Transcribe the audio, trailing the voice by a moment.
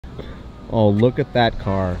Oh, look at that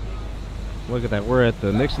car. Look at that. We're at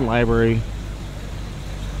the Nixon Library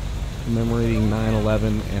commemorating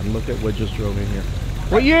 9/11, and look at what just drove in here.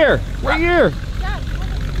 What year? What year?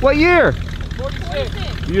 What year?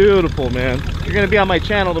 46. Beautiful, man. You're going to be on my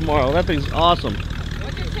channel tomorrow. That thing's awesome.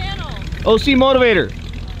 What's your channel? OC Motivator.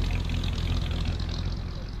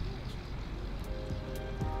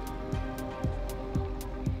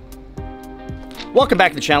 Welcome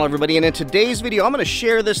back to the channel, everybody, and in today's video I'm going to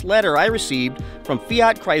share this letter I received from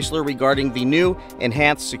Fiat Chrysler regarding the new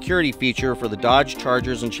enhanced security feature for the Dodge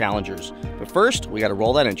Chargers and Challengers. But first, we got to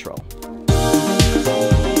roll that intro.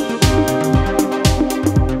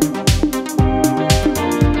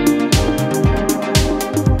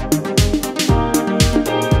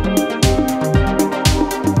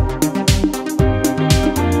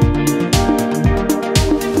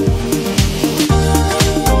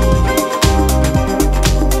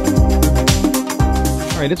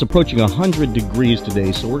 Alright, it's approaching 100 degrees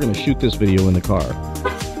today, so we're going to shoot this video in the car.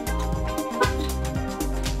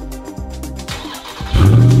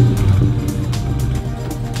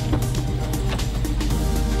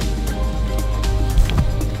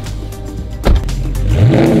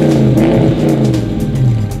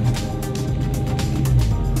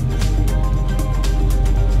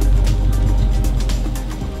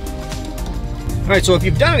 Alright, so if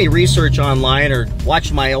you've done any research online or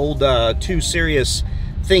watched my old 2 serious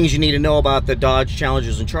things you need to know about the Dodge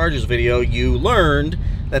Challengers and Chargers video, you learned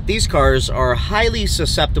that these cars are highly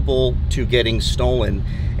susceptible to getting stolen,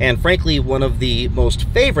 and frankly one of the most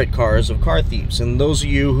favorite cars of car thieves. And those of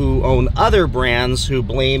you who own other brands who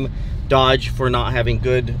blame Dodge for not having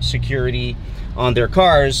good security on their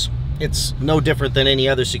cars, it's no different than any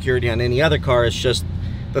other security on any other car. It's just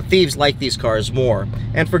the thieves like these cars more,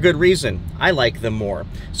 and for good reason. I like them more,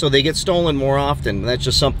 so they get stolen more often. That's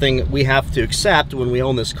just something we have to accept when we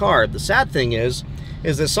own this car. The sad thing is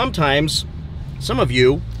that sometimes some of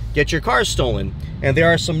you get your cars stolen, and there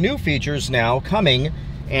are some new features now coming,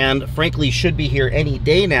 and frankly should be here any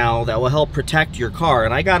day now, that will help protect your car.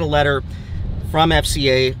 And I got a letter from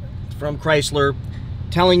FCA, from Chrysler,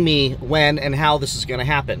 telling me when and how this is going to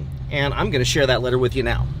happen, and I'm going to share that letter with you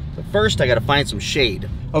now. But first, I got to find some shade.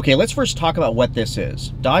 Okay, let's first talk about what this is.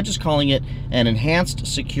 Dodge is calling it an enhanced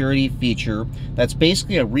security feature that's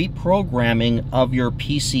basically a reprogramming of your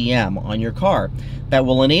PCM on your car that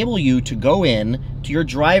will enable you to go in to your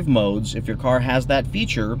drive modes, if your car has that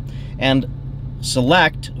feature, and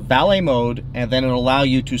select valet mode, and then it'll allow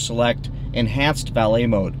you to select enhanced valet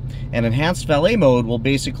mode. And enhanced valet mode will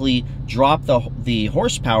basically drop the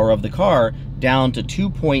horsepower of the car down to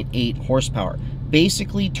 2.8 horsepower.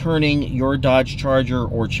 Basically turning your Dodge Charger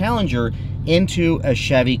or Challenger into a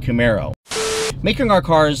Chevy Camaro, making our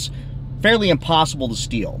cars fairly impossible to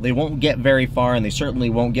steal. They won't get very far, and they certainly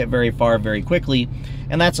won't get very far very quickly,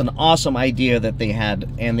 and that's an awesome idea that they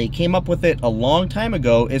had, and they came up with it a long time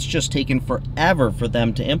ago. It's just taken forever for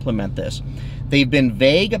them to implement this. They've been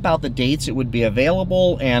vague about the dates it would be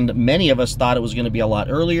available, and many of us thought it was going to be a lot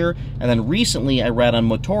earlier, and then recently I read on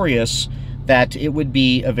Motorious that it would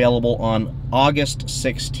be available on August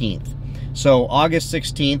 16th. So August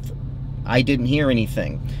 16th, I didn't hear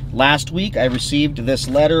anything. Last week, I received this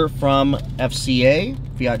letter from FCA,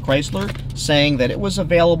 Fiat Chrysler, saying that it was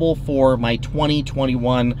available for my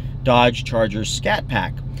 2021 Dodge Charger Scat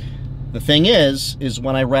Pack. The thing is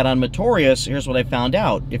when I read on Motorious, here's what I found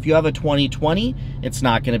out. If you have a 2020, it's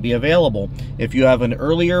not going to be available. If you have an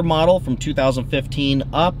earlier model from 2015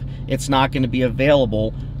 up, it's not going to be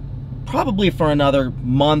available, probably for another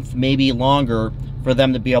month, maybe longer, for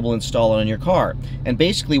them to be able to install it on your car. And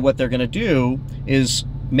basically what they're going to do is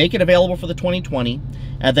make it available for the 2020,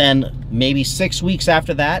 and then maybe 6 weeks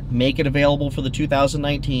after that, make it available for the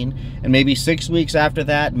 2019, and maybe 6 weeks after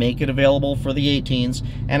that, make it available for the 18s,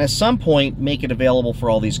 and at some point, make it available for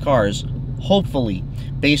all these cars, hopefully.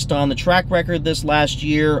 Based on the track record this last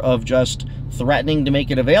year of just threatening to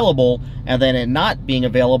make it available, and then it not being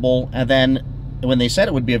available, and then when they said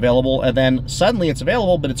it would be available, and then suddenly it's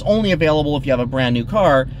available, but it's only available if you have a brand new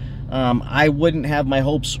car, I wouldn't have my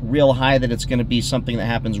hopes real high that it's going to be something that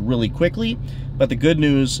happens really quickly. But the good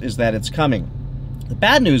news is that it's coming. The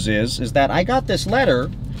bad news is that I got this letter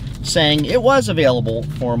saying it was available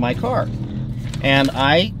for my car, and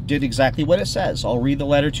I did exactly what it says. I'll read the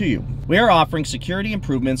letter to you. We are offering security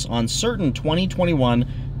improvements on certain 2021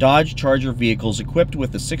 Dodge Charger vehicles equipped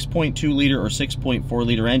with the 6.2-liter or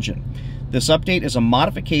 6.4-liter engine. This update is a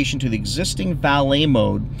modification to the existing valet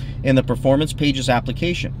mode in the Performance Pages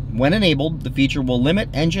application. When enabled, the feature will limit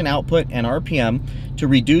engine output and RPM to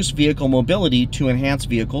reduce vehicle mobility to enhance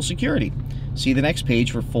vehicle security. See the next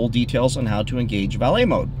page for full details on how to engage valet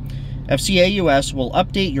mode. FCA US will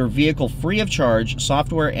update your vehicle free of charge,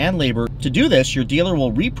 software and labor. To do this, your dealer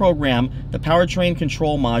will reprogram the powertrain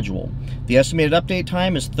control module. The estimated update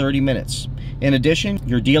time is 30 minutes. In addition,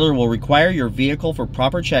 your dealer will require your vehicle for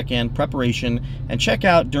proper check-in, preparation, and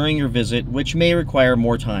checkout during your visit, which may require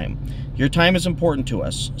more time. Your time is important to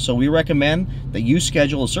us, so we recommend that you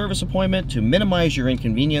schedule a service appointment to minimize your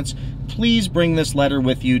inconvenience. Please bring this letter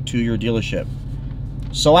with you to your dealership.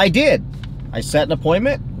 So I did. I set an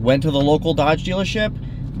appointment, went to the local Dodge dealership.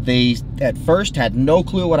 They, at first, had no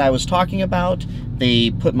clue what I was talking about.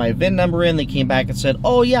 They put my VIN number in. They came back and said,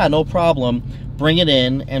 oh yeah, no problem. Bring it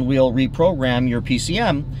in and we'll reprogram your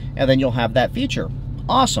PCM and then you'll have that feature.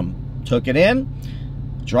 Awesome. Took it in,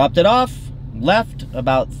 dropped it off, left.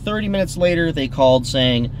 About 30 minutes later, they called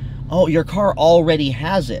saying, oh, your car already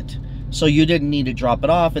has it. So you didn't need to drop it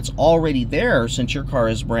off. It's already there since your car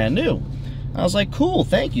is brand new. I was like, cool,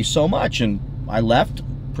 thank you so much. And I left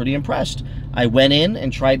pretty impressed. I went in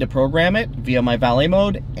and tried to program it via my valet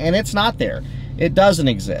mode, and it's not there. It doesn't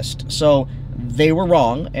exist. So they were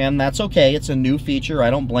wrong, and that's okay. It's a new feature. I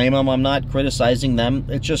don't blame them. I'm not criticizing them.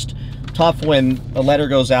 It's just tough when a letter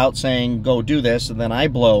goes out saying, go do this, and then I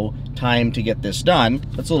blow time to get this done.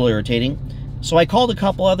 That's a little irritating. So I called a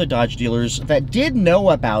couple other Dodge dealers that did know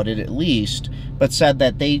about it at least, but said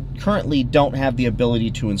that they currently don't have the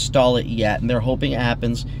ability to install it yet, and they're hoping it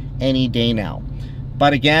happens any day now.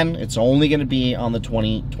 But again, it's only going to be on the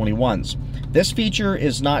 2021s. This feature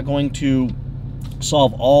is not going to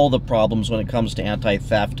solve all the problems when it comes to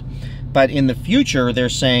anti-theft, but in the future, they're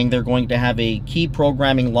saying they're going to have a key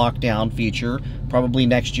programming lockdown feature, probably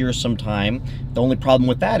next year sometime. The only problem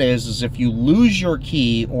with that is if you lose your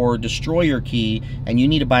key or destroy your key and you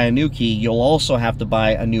need to buy a new key, you'll also have to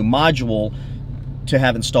buy a new module to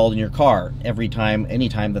have installed in your car anytime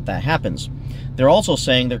that happens. They're also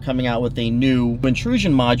saying they're coming out with a new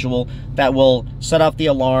intrusion module that will set off the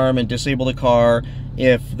alarm and disable the car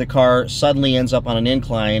if the car suddenly ends up on an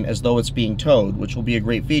incline as though it's being towed, which will be a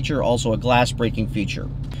great feature, also a glass breaking feature.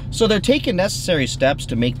 So they're taking necessary steps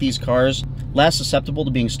to make these cars less susceptible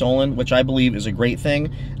to being stolen, which I believe is a great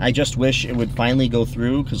thing. I just wish it would finally go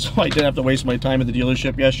through because I didn't have to waste my time at the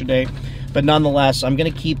dealership yesterday. But nonetheless, I'm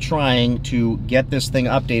going to keep trying to get this thing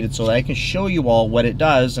updated so that I can show you all what it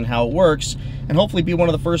does and how it works, and hopefully be one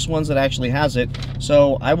of the first ones that actually has it.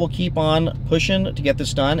 So I will keep on pushing to get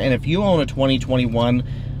this done, and if you own a 2021,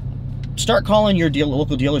 start calling your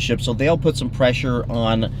local dealership so they'll put some pressure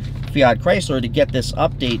on Fiat Chrysler to get this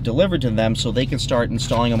update delivered to them so they can start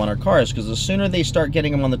installing them on our cars, because the sooner they start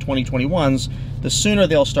getting them on the 2021s, the sooner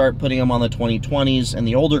they'll start putting them on the 2020s and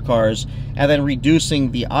the older cars, and then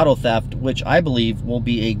reducing the auto theft, which I believe will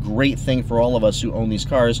be a great thing for all of us who own these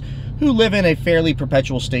cars, who live in a fairly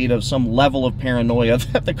perpetual state of some level of paranoia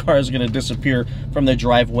that the car is going to disappear from their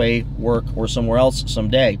driveway, work, or somewhere else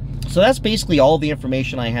someday. So that's basically all the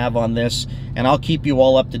information I have on this, and I'll keep you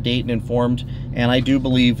all up to date and informed, and I do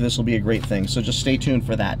believe this will be a great thing, so just stay tuned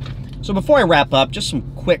for that. So before I wrap up, just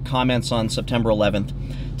some quick comments on September 11th.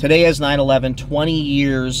 Today is 9/11, 20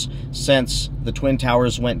 years since the Twin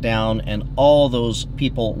Towers went down and all those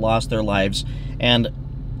people lost their lives, and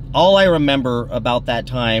all I remember about that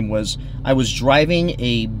time was I was driving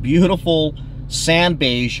a beautiful sand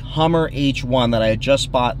beige Hummer H1 that I had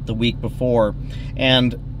just bought the week before,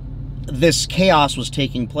 and this chaos was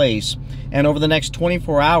taking place, and over the next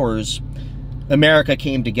 24 hours, America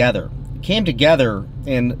came together. It came together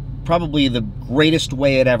in probably the greatest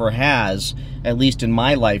way it ever has, at least in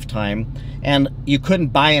my lifetime, and you couldn't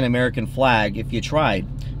buy an American flag if you tried.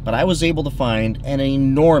 But I was able to find an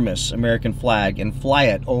enormous American flag and fly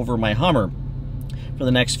it over my Hummer for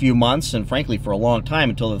the next few months, and frankly for a long time,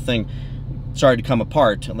 until the thing started to come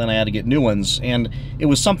apart, and then I had to get new ones. And it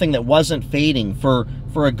was something that wasn't fading for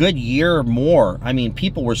a good year or more. I mean,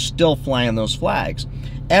 people were still flying those flags.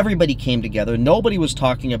 Everybody came together. Nobody was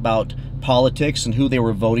talking about politics and who they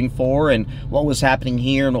were voting for and what was happening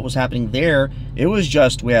here and what was happening there. It was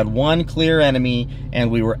just, we had one clear enemy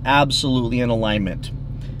and we were absolutely in alignment.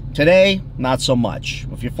 Today, not so much.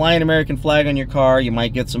 If you fly an American flag on your car, you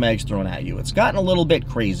might get some eggs thrown at you. It's gotten a little bit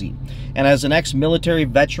crazy. And as an ex-military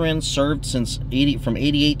veteran, served from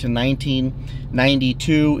 88 to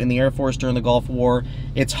 1992 in the Air Force during the Gulf War,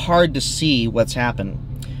 it's hard to see what's happened.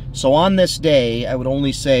 So on this day, I would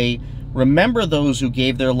only say, remember those who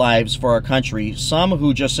gave their lives for our country, some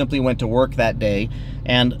who just simply went to work that day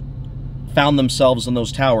and found themselves in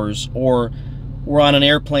those towers, or were on an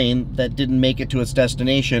airplane that didn't make it to its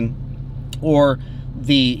destination, or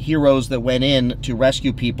the heroes that went in to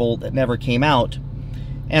rescue people that never came out,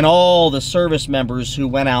 and all the service members who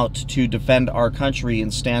went out to defend our country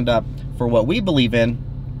and stand up for what we believe in.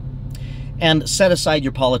 And set aside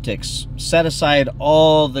your politics. Set aside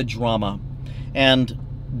all the drama. And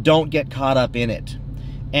don't get caught up in it.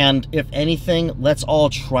 And if anything, let's all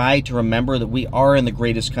try to remember that we are in the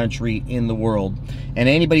greatest country in the world. And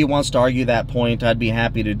anybody who wants to argue that point, I'd be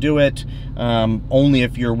happy to do it, only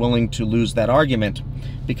if you're willing to lose that argument,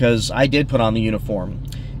 because I did put on the uniform.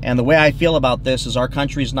 And the way I feel about this is our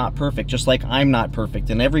country's not perfect, just like I'm not perfect.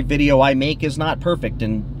 And every video I make is not perfect.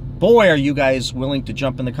 And boy, are you guys willing to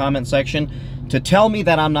jump in the comment section to tell me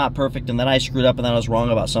that I'm not perfect and that I screwed up and that I was wrong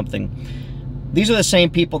about something. These are the same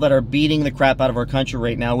people that are beating the crap out of our country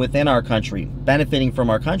right now within our country, benefiting from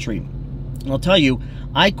our country. And I'll tell you,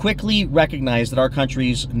 I quickly recognize that our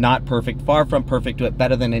country's not perfect, far from perfect, but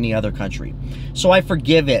better than any other country. So I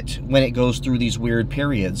forgive it when it goes through these weird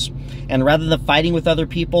periods. And rather than fighting with other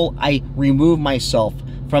people, I remove myself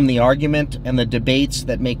from the argument and the debates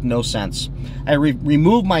that make no sense. I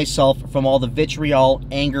remove myself from all the vitriol,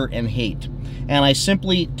 anger, and hate. And I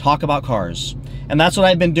simply talk about cars. And that's what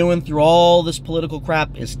I've been doing through all this political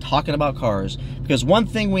crap, is talking about cars. Because one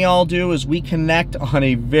thing we all do is we connect on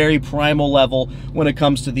a very primal level when it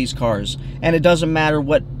comes to these cars. And it doesn't matter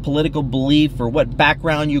what political belief or what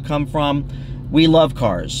background you come from, we love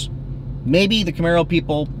cars. Maybe the Camaro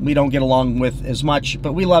people we don't get along with as much,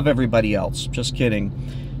 but we love everybody else. Just kidding.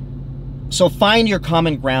 So find your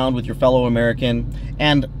common ground with your fellow American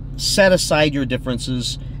and set aside your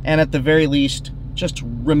differences. And at the very least, just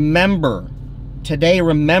remember today,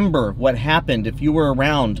 remember what happened if you were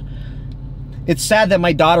around. It's sad that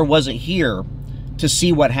my daughter wasn't here to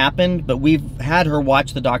see what happened, but we've had her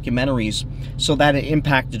watch the documentaries so that it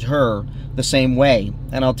impacted her the same way.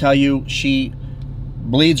 And I'll tell you, she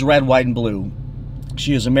bleeds red, white, and blue.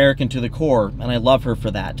 She is American to the core, and I love her for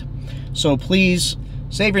that. So please,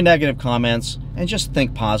 save your negative comments and just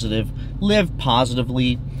think positive. Live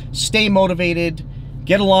positively. Stay motivated.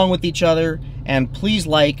 Get along with each other. And please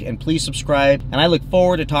like and please subscribe. And I look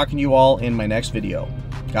forward to talking to you all in my next video.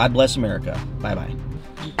 God bless America. Bye-bye.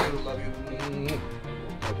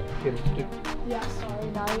 Yeah, sorry.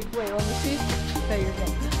 Now, wait, let me see. No, you're good.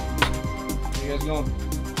 Where you guys going?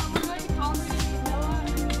 I'm going to Colorado.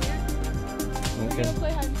 We're Okay. going to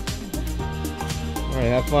play hide and seek. All right,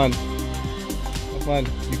 have fun. Have fun.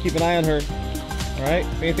 You keep an eye on her. All right?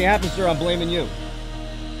 If anything happens to her, I'm blaming you.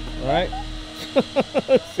 All right?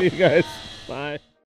 See you guys. Bye.